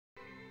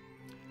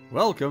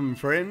Welcome,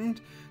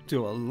 friend,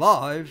 to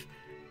Alive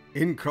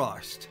in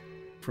Christ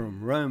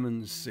from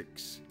Romans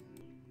 6.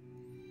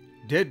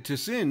 Dead to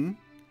sin?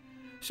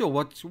 So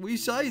what shall we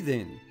say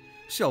then?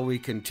 Shall we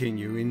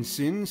continue in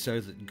sin so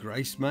that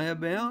grace may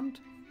abound?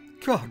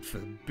 God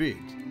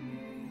forbid.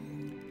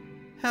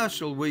 How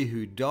shall we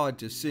who died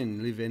to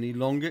sin live any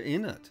longer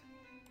in it?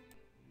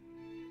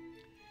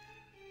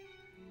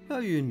 Know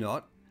you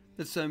not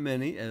that so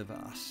many of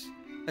us,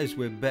 as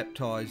were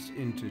baptized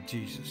into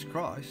Jesus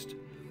Christ,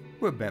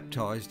 were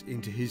baptized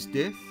into his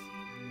death?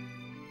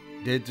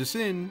 Dead to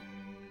sin,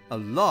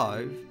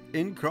 alive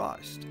in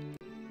Christ.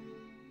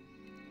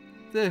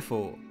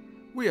 Therefore,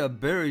 we are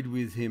buried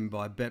with him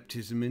by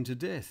baptism into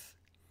death,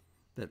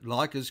 that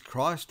like as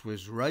Christ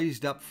was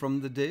raised up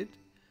from the dead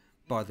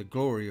by the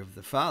glory of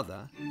the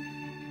Father,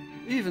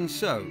 even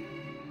so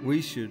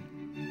we should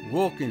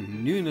walk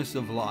in newness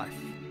of life.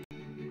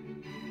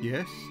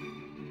 Yes,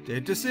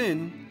 dead to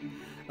sin,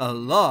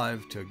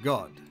 alive to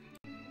God.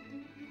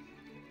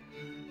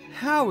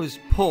 How is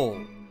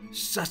Paul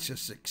such a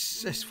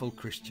successful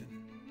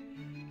Christian?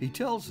 He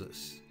tells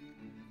us,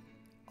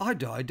 I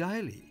die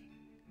daily.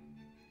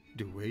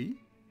 Do we?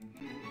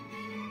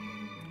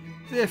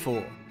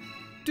 Therefore,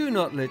 do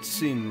not let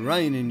sin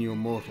reign in your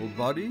mortal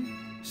body,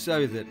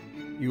 so that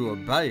you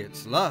obey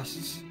its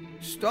lusts.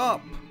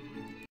 Stop!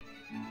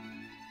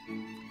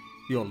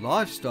 Your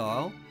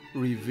lifestyle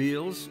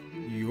reveals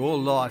your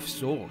life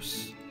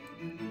source.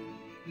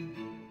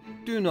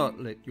 Do not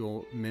let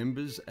your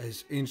members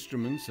as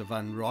instruments of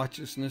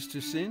unrighteousness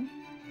to sin,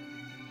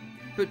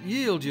 but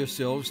yield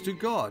yourselves to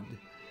God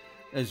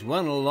as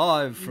one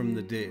alive from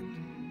the dead,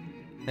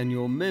 and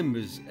your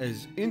members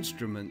as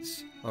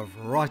instruments of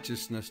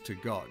righteousness to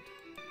God.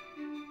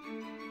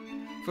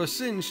 For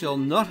sin shall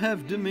not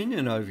have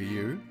dominion over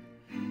you,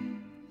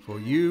 for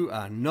you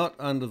are not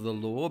under the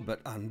law, but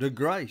under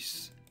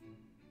grace.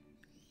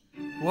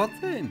 What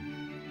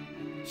then?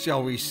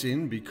 Shall we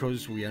sin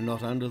because we are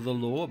not under the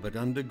law, but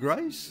under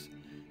grace?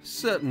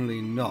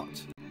 Certainly not.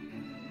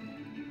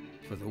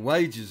 For the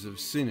wages of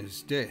sin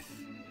is death,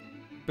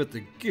 but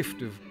the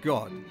gift of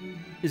God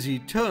is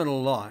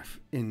eternal life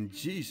in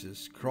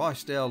Jesus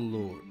Christ our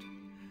Lord.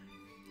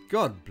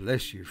 God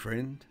bless you,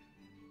 friend.